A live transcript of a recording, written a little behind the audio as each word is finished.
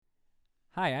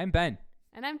Hi, I'm Ben,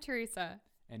 And I'm Teresa,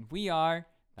 and we are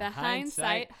the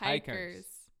Hindsight Hikers.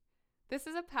 This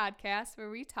is a podcast where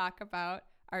we talk about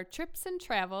our trips and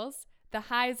travels, the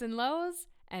highs and lows,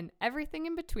 and everything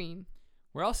in between.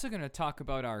 We're also going to talk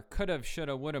about our coulda,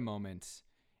 shoulda, woulda moments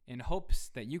in hopes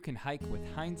that you can hike with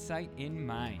hindsight in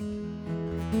mind.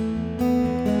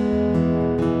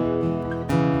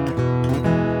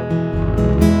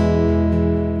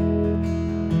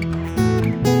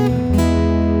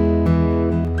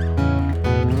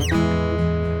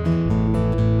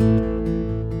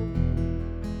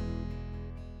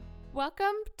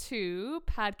 Welcome to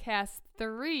podcast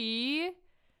 3.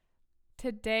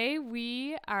 Today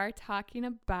we are talking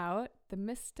about the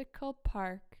mystical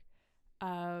park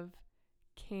of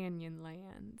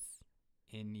Canyonlands.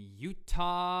 In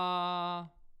Utah,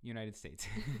 United States.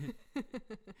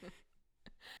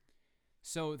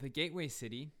 So the gateway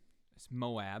city is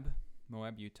Moab,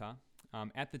 Utah.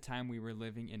 At the time, we were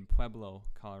living in Pueblo,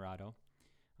 Colorado.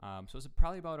 So it's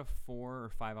probably about a 4 or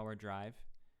 5 hour drive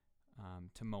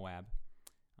to Moab.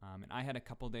 And I had a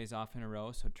couple days off in a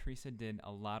row, so Teresa did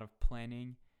a lot of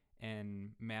planning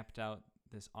and mapped out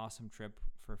this awesome trip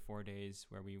for 4 days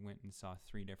where we went and saw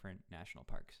 3 different national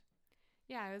parks.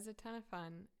 Yeah, it was a ton of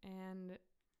fun. And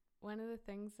one of the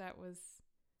things that was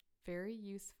very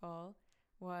useful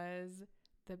was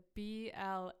the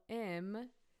BLM,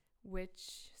 which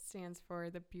stands for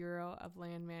the Bureau of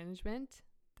Land Management,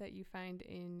 that you find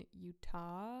in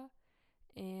Utah.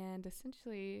 And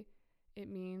essentially, it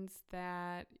means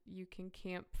that you can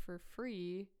camp for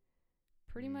free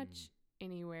pretty much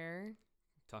anywhere.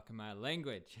 Talking my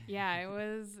language. Yeah,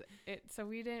 so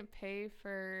we didn't pay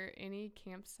for any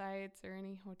campsites or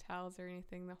any hotels or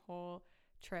anything the whole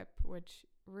trip, which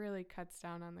really cuts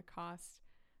down on the cost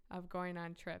of going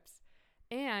on trips.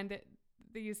 And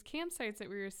these campsites that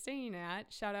we were staying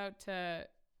at, shout out to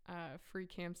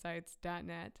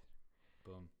freecampsites.net.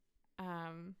 Boom.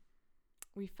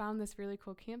 We found this really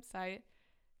cool campsite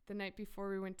the night before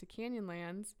we went to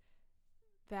Canyonlands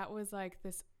that was like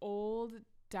this old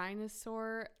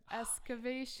dinosaur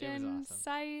excavation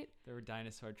site. There were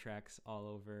dinosaur tracks all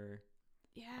over.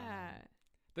 Yeah.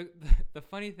 The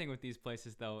funny thing with these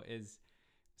places, though, is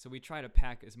so we try to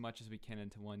pack as much as we can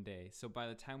into one day. So by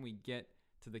the time we get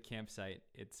to the campsite,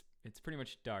 it's pretty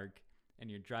much dark,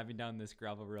 and you're driving down this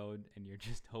gravel road, and you're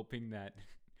just hoping that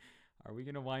are we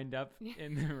going to wind up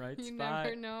in the right you spot?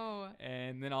 You never know.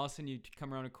 And then all of a sudden you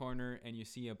come around a corner and you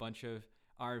see a bunch of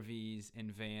RVs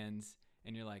and vans,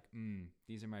 and you're like,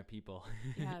 these are my people.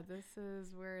 Yeah, this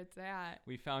is where it's at.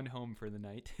 We found home for the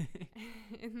night.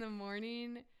 In the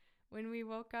morning, when we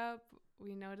woke up,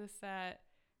 we noticed that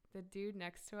the dude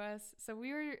next to us, so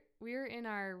we were in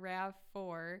our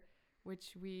RAV4,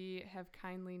 which we have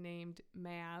kindly named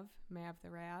Mav the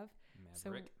RAV.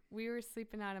 Maverick. So we were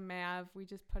sleeping out of Mav. We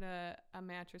just put a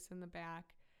mattress in the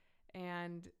back,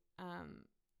 and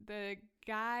the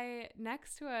guy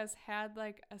next to us had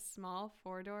like a small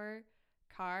 4-door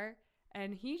car,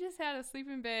 and he just had a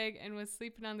sleeping bag and was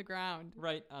sleeping on the ground.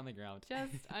 Right on the ground.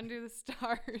 Just under the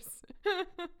stars.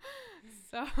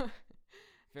 So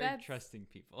very trusting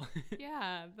people.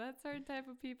 Yeah, that's our type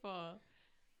of people.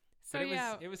 So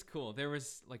but it was cool. There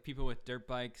was like people with dirt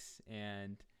bikes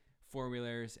and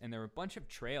 4-wheelers, and there were a bunch of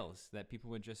trails that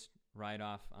people would just ride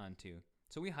off onto.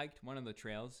 So we hiked one of the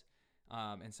trails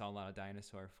and saw a lot of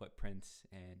dinosaur footprints,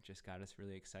 and just got us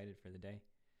really excited for the day.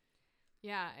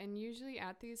 Yeah, and usually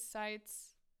at these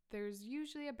sites, there's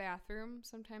usually a bathroom.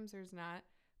 Sometimes there's not,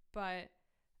 but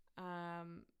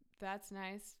that's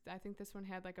nice. I think this one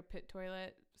had like a pit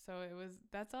toilet, so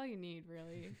that's all you need,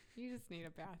 really. You just need a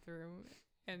bathroom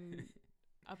and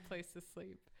a place to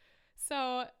sleep.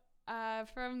 So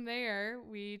from there,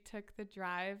 we took the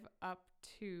drive up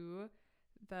to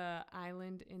the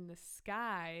Island in the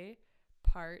Sky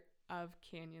part of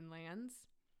Canyonlands.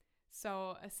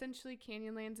 So essentially,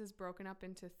 Canyonlands is broken up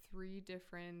into 3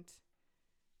 different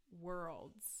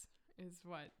worlds, is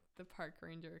what the park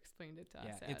ranger explained it to us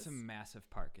as. Yeah, it's a massive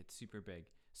park. It's super big.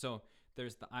 So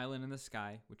there's the Island in the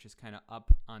Sky, which is kind of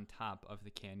up on top of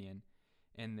the canyon.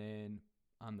 And then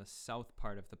on the south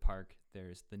part of the park,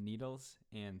 there's the Needles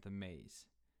and the Maze.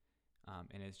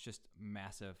 And it's just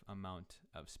massive amount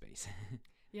of space.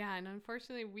 Yeah, and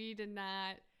unfortunately, we did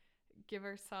not give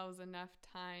ourselves enough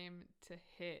time to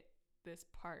hit this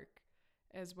park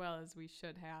as well as we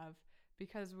should have,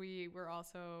 because we were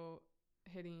also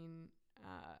hitting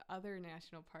other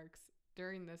national parks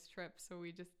during this trip, so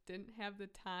we just didn't have the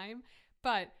time.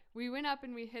 But we went up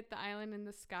and we hit the Island in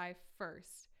the Sky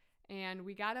first, and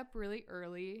we got up really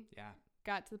early. Yeah.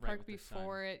 Got to the park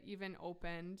before it even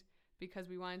opened, because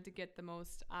we wanted to get the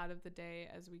most out of the day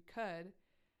as we could.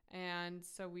 And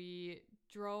so we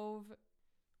drove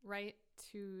right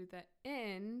to the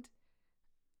end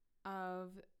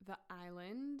of the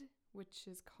island, which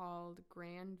is called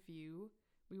Grand View.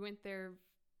 We went there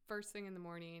first thing in the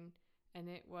morning, and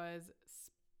it was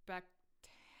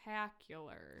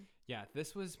spectacular. Yeah,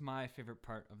 this was my favorite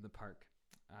part of the park,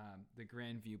 the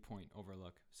Grand Viewpoint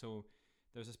overlook. So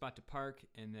there was a spot to park,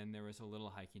 and then there was a little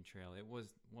hiking trail. It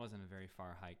wasn't a very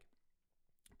far hike,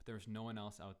 but there was no one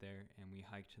else out there, and we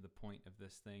hiked to the point of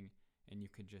this thing, and you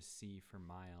could just see for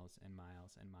miles and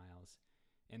miles and miles.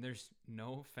 And there's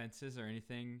no fences or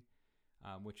anything,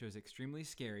 which was extremely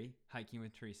scary hiking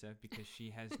with Teresa because she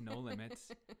has no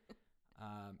limits.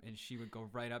 And she would go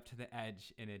right up to the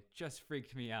edge, and it just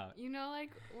freaked me out. You know,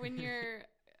 like when you're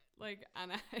like on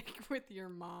a hike with your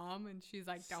mom, and she's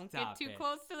like, "Don't Stop get too it.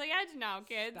 close to the edge now,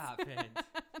 kids." Stop it.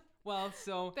 Well,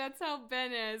 so That's how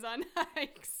Ben is on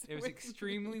hikes. it was with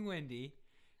extremely windy,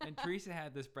 and Teresa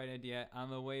had this bright idea. On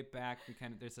the way back,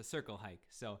 there's a circle hike.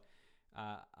 So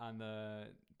on the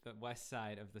west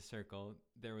side of the circle,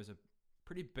 there was a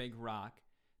pretty big rock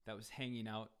that was hanging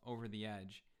out over the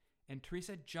edge. And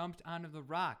Teresa jumped onto the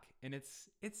rock, and it's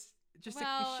just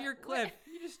a sheer cliff.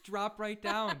 You just drop right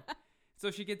down.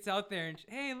 So she gets out there, and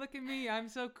hey, look at me, I'm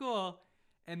so cool.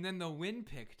 And then the wind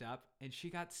picked up, and she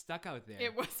got stuck out there.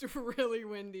 It was really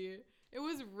windy. It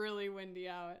was really windy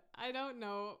out. I don't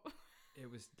know. It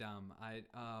was dumb.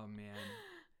 Oh man.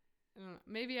 I don't know.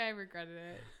 Maybe I regretted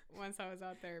it once I was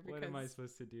out there because What am I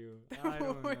supposed to do? I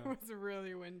don't know. it was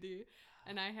really windy,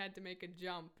 and I had to make a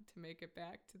jump to make it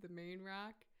back to the main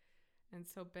rock. And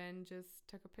so Ben just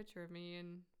took a picture of me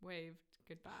and waved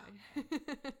goodbye.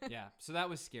 Yeah, so that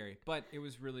was scary, but it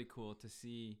was really cool to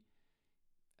see.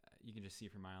 You can just see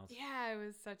for miles. Yeah, it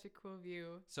was such a cool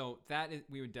view. So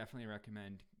we would definitely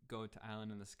recommend go to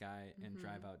Island in the Sky and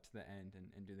drive out to the end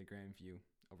and do the Grand View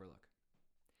overlook.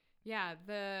 Yeah,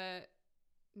 the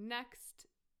next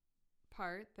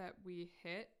part that we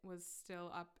hit was still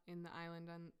up in the island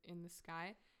in the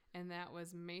sky, and that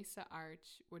was Mesa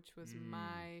Arch, which was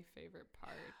my favorite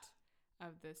part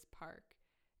of this park.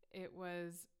 It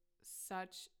was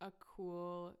such a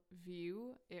cool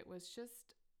view. It was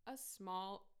just a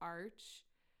small arch,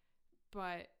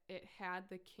 but it had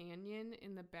the canyon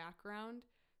in the background.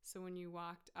 So when you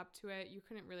walked up to it, you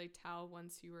couldn't really tell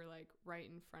once you were like right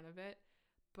in front of it.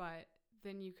 But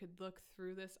then you could look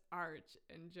through this arch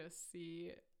and just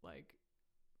see like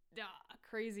a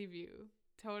crazy view.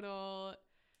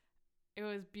 It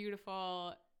was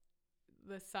beautiful.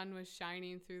 The sun was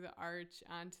shining through the arch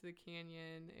onto the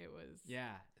canyon. It was...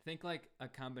 Yeah, think like a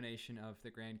combination of the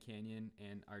Grand Canyon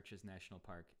and Arches National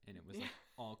Park, and it was like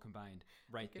all combined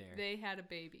right like there. If they had a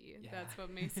baby. Yeah. That's what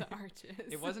Mesa Arch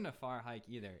is. It wasn't a far hike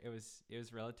either. It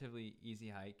was relatively easy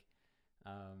hike,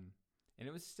 and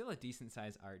it was still a decent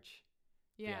sized arch.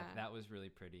 Yeah, that was really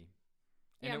pretty.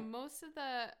 And yeah, most of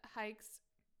the hikes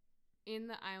in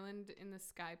the island in the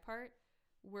sky part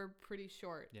were pretty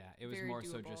short. Yeah, it was very more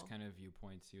doable. so just kind of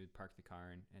viewpoints. You would park the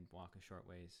car and walk a short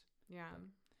ways. Yeah.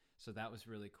 So that was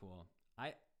really cool.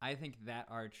 I think that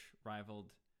arch rivaled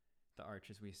the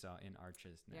arches we saw in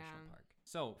Arches National Park.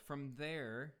 So from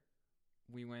there,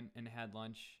 we went and had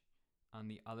lunch on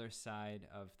the other side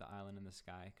of the Island in the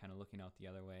Sky, kind of looking out the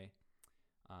other way.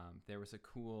 There was a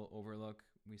cool overlook.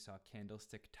 We saw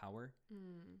Candlestick Tower.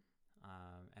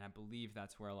 And I believe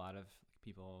that's where a lot of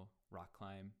people rock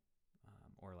climb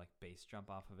or like base jump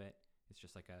off of it. It's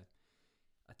just like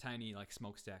a tiny like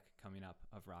smokestack coming up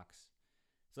of rocks.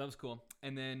 So that was cool.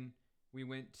 And then we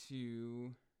went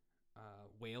to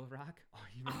Whale Rock.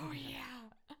 Oh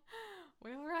yeah.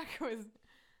 Whale Rock was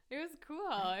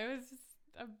cool. It was just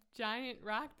a giant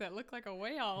rock that looked like a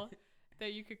whale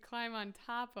that you could climb on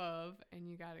top of, and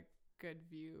you got a good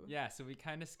view. Yeah, so we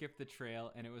kind of skipped the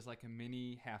trail, and it was like a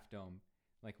mini half dome.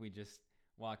 Like we just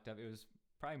walked up. It was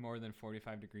probably more than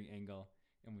 45-degree angle,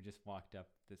 and we just walked up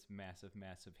this massive,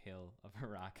 massive hill of a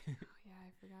rock. Oh yeah,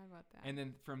 I forgot about that. And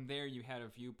then from there, you had a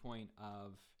viewpoint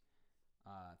of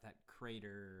that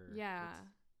crater. Yeah,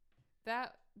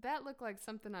 that looked like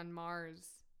something on Mars.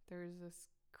 There's this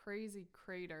crazy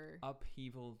crater.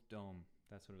 Upheaval Dome.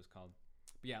 That's what it was called.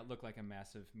 But yeah, it looked like a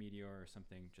massive meteor or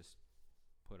something just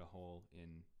put a hole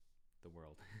in the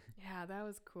world. Yeah, that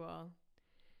was cool.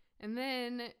 And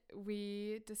then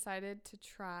we decided to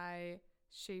try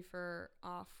Schaefer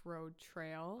Off-Road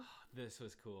Trail. This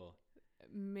was cool.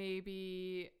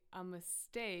 Maybe a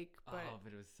mistake, but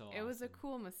it was so it was a awesome.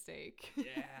 cool mistake.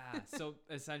 Yeah. So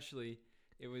essentially,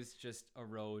 it was just a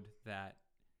road that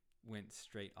went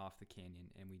straight off the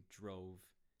canyon, and we drove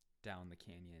down the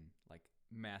canyon like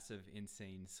massive,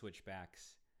 insane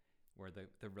switchbacks where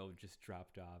the road just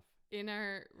dropped off. In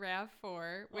our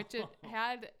RAV4, which it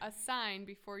had a sign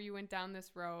before you went down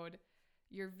this road,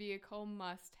 your vehicle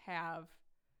must have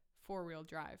 4-wheel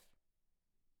drive.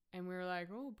 And we were like,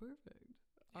 oh, perfect.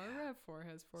 Our RAV4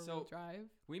 has 4-wheel drive.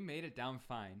 We made it down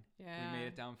fine. Yeah. We made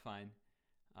it down fine.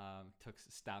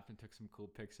 Stopped and took some cool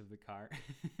pics of the car.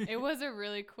 It was a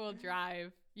really cool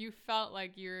drive. You felt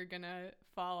like you were going to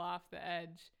fall off the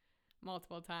edge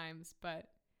multiple times, but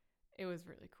it was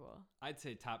really cool. I'd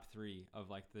say top 3 of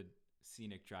like the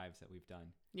scenic drives that we've done.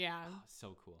 Yeah. Oh,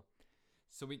 so cool.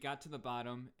 So we got to the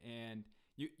bottom, and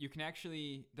you can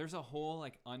actually, there's a whole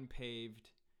like unpaved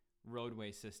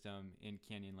roadway system in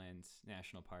Canyonlands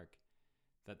National Park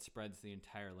that spreads the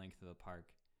entire length of the park.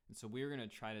 And so we were going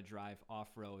to try to drive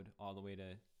off-road all the way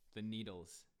to the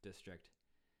Needles district.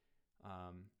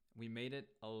 We made it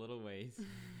a little ways.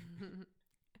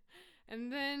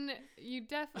 And then you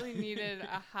definitely needed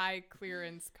a high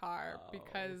clearance car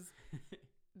because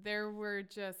there were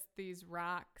just these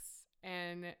rocks,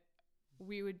 and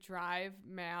we would drive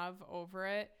Mav over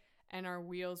it and our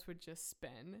wheels would just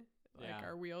spin. Like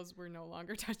our wheels were no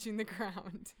longer touching the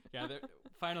ground. Yeah,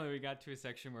 finally we got to a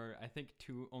section where I think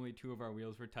only 2 of our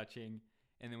wheels were touching,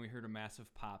 and then we heard a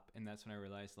massive pop, and that's when I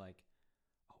realized like,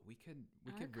 oh, we could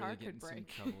really get in some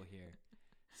trouble here.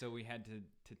 So we had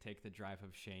to take the drive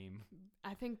of shame.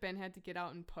 I think Ben had to get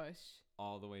out and push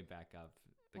all the way back up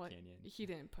the canyon. He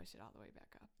didn't push it all the way back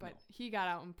up, but he got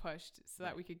out and pushed so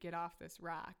that we could get off this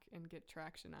rock and get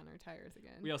traction on our tires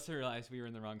again. We also realized we were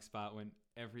in the wrong spot when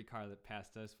every car that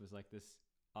passed us was like this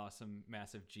awesome,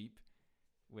 massive Jeep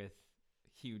with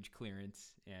huge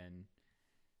clearance and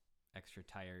extra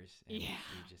tires. And we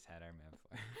just had our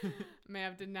Mav4.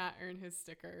 Mav did not earn his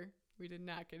sticker. We did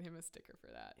not get him a sticker for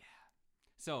that. Yeah.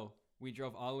 So we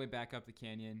drove all the way back up the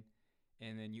canyon,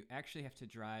 and then you actually have to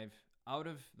drive out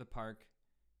of the park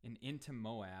and into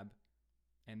Moab,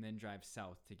 and then drive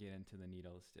south to get into the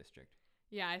Needles district.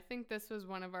 Yeah, I think this was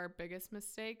one of our biggest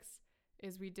mistakes,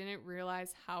 is we didn't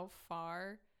realize how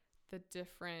far the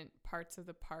different parts of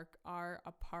the park are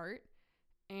apart.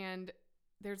 And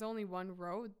there's only one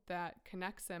road that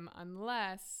connects them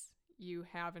unless you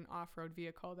have an off-road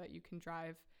vehicle that you can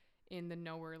drive in the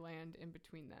nowhere land in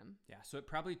between them. Yeah, so it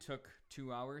probably took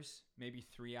 2 hours, maybe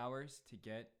 3 hours to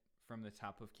get from the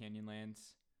top of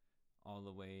Canyonlands all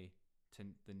the way to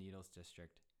the Needles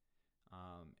district.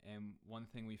 And one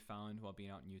thing we found while being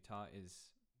out in Utah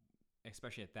is,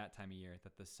 especially at that time of year,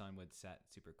 that the sun would set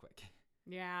super quick.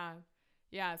 Yeah.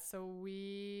 So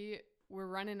we were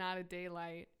running out of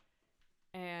daylight,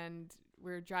 and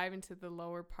we were driving to the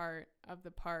lower part of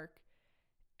the park.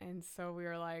 And so we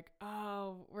were like,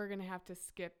 oh, we're going to have to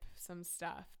skip some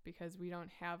stuff because we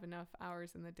don't have enough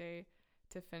hours in the day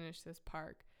to finish this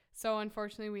park. So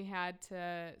unfortunately, we had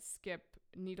to skip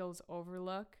Needles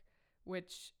Overlook,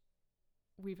 which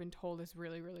we've been told is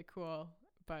really, really cool,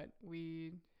 but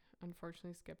we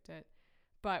unfortunately skipped it.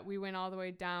 But we went all the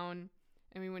way down,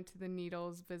 and we went to the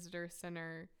Needles Visitor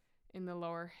Center in the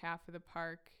lower half of the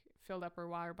park, filled up our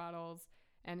water bottles,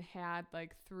 and had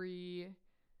like 3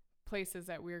 places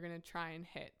that we were going to try and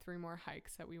hit, 3 more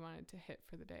hikes that we wanted to hit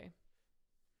for the day.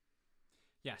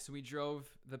 Yeah, so we drove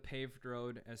the paved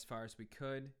road as far as we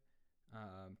could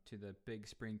to the Big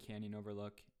Spring Canyon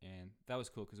overlook, and that was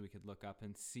cool because we could look up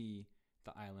and see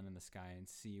the island in the sky and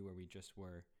see where we just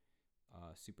were,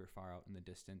 super far out in the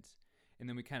distance. And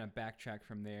then we kind of backtracked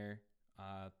from there,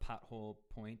 Pothole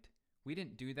Point. We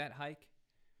didn't do that hike,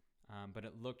 but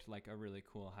it looked like a really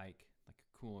cool hike, like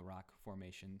cool rock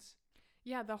formations.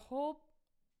 Yeah, the whole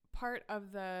part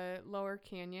of the lower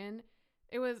canyon,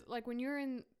 it was like when you're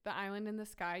in the island in the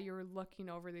sky, you were looking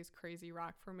over these crazy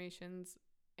rock formations,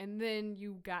 and then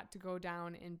you got to go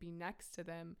down and be next to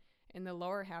them in the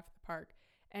lower half of the park.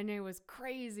 And it was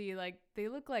crazy. Like, they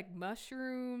look like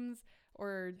mushrooms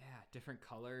or... Yeah, different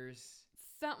colors.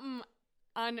 Something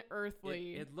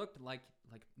unearthly. It looked like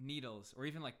needles or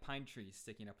even like pine trees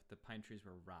sticking up. The pine trees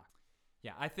were rock.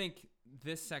 Yeah, I think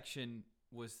this section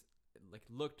was...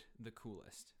 looked the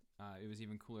coolest. It was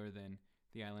even cooler than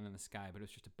the island in the sky, but it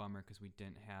was just a bummer because we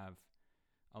didn't have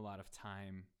a lot of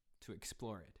time to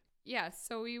explore it. Yeah,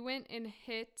 so we went and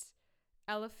hit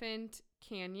Elephant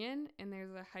Canyon, and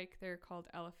there's a hike there called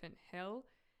Elephant Hill.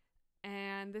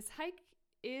 And this hike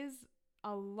is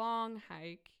a long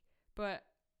hike, but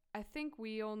I think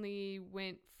we only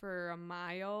went for a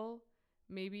mile,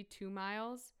 maybe 2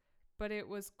 miles, but it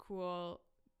was cool.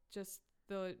 Just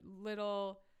the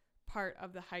little part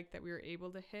of the hike that we were able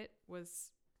to hit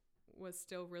was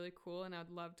still really cool, and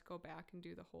I'd love to go back and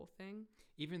do the whole thing.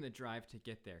 Even the drive to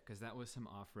get there, because that was some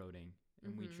off-roading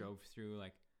and we Mhm. drove through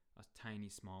like a tiny,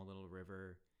 small little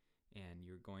river, and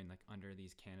you're going like under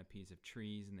these canopies of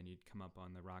trees, and then you'd come up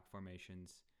on the rock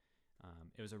formations.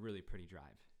 It was a really pretty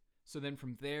drive. So then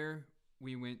from there,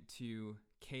 we went to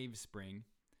Cave Spring,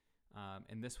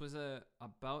 and this was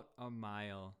about a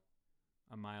mile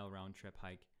round trip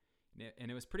hike, and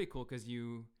it was pretty cool because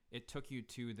it took you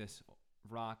to this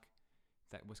rock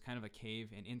that was kind of a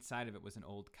cave, and inside of it was an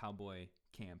old cowboy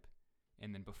camp.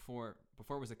 And then before it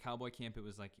was a cowboy camp, it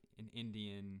was like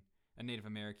a Native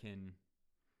American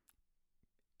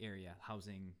area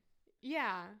housing.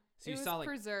 Yeah. So it you was saw like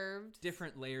preserved.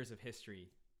 different layers of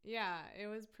history. Yeah, it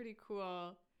was pretty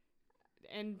cool.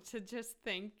 And to just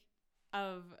think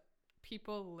of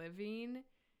people living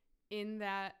in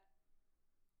that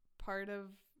part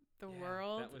of the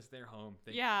world. That was their home.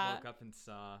 They Yeah. woke up and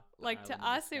saw the Like to island in the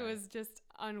us, it sky. was just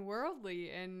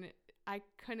unworldly. And I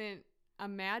couldn't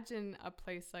imagine a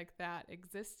place like that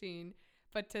existing.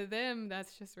 But to them,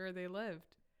 that's just where they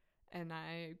lived. And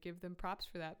I give them props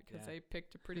for that because Yeah. they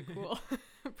picked a pretty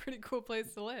cool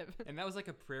place to live. And that was like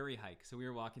a prairie hike. So we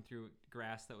were walking through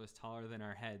grass that was taller than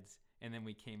our heads. And then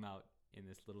we came out in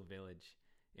this little village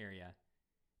area.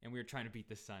 And we were trying to beat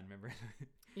the sun, remember?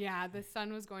 Yeah, the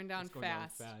sun was going down It's going down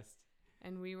fast. fast.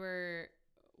 And we were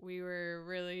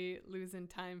really losing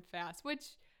time fast, which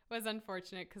was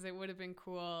unfortunate because it would have been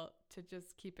cool to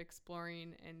just keep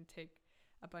exploring and take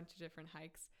a bunch of different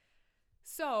hikes.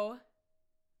 So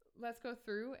let's go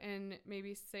through and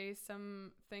maybe say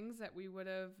some things that we would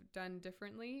have done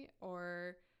differently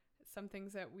or some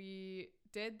things that we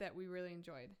did that we really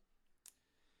enjoyed.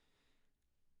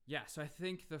 Yeah, so I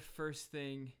think the first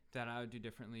thing that I would do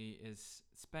differently is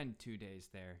spend 2 days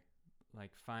there.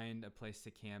 Like find a place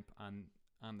to camp on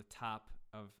the top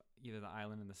of either the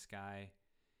island in the sky.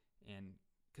 And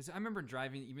because I remember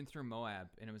driving even through Moab,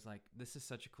 and it was like, this is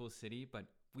such a cool city, but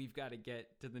we've got to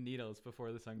get to the Needles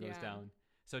before the sun goes Yeah. down.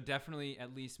 So definitely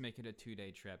at least make it a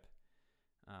 2-day trip.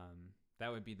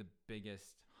 That would be the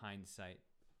biggest hindsight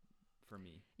for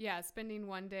me. Yeah, spending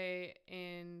one day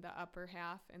in the upper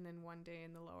half and then one day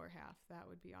in the lower half. That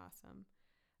would be awesome.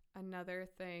 Another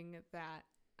thing that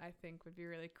I think would be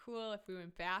really cool if we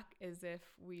went back is if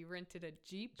we rented a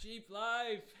Jeep. Jeep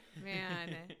life!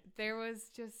 Man, there was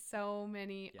just so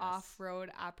many Yes.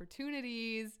 off-road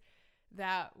opportunities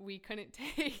that we couldn't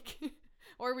take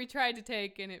or we tried to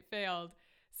take and it failed.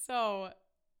 So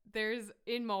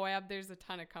in Moab, there's a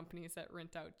ton of companies that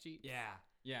rent out Jeeps.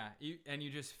 Yeah. You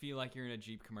just feel like you're in a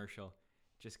Jeep commercial,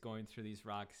 just going through these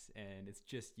rocks, and it's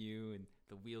just you, and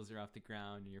the wheels are off the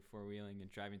ground, and you're four-wheeling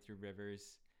and driving through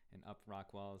rivers and up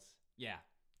rock walls. Yeah,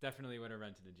 definitely would have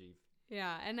rented a Jeep.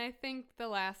 Yeah, and I think the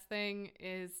last thing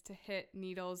is to hit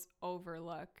Needles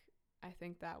Overlook. I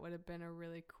think that would have been a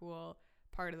really cool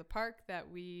part of the park that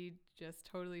we just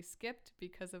totally skipped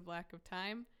because of lack of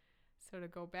time. So to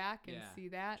go back and see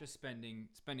that. Just spending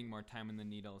more time in the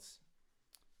Needles.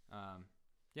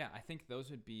 Yeah, I think those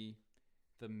would be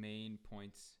the main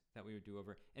points that we would do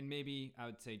over. And maybe I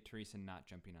would say Teresa not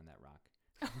jumping on that rock.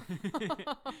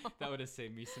 That would have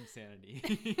saved me some sanity.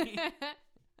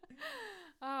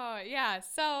 Oh, yeah.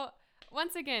 So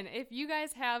once again, if you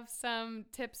guys have some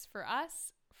tips for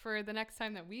us for the next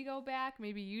time that we go back,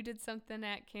 maybe you did something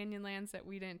at Canyonlands that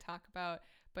we didn't talk about,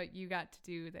 but you got to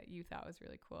do that you thought was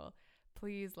really cool,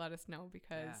 please let us know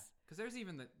because there's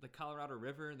even the Colorado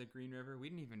River, the Green River. We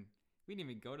didn't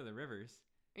even go to the rivers.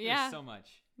 Yeah. There's so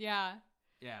much. Yeah.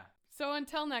 Yeah. So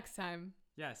until next time,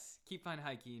 Yes. Keep on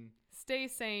hiking stay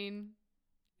sane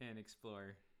and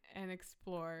explore, even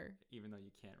even though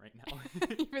you can't right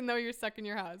now. even though you're stuck in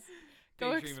your house.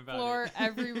 Go Daydream about explore it.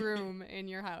 every room in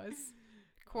your house.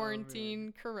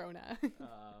 Quarantine Corona.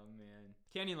 Oh, man.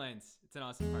 Canyonlands. It's an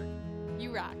awesome park.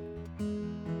 You rock.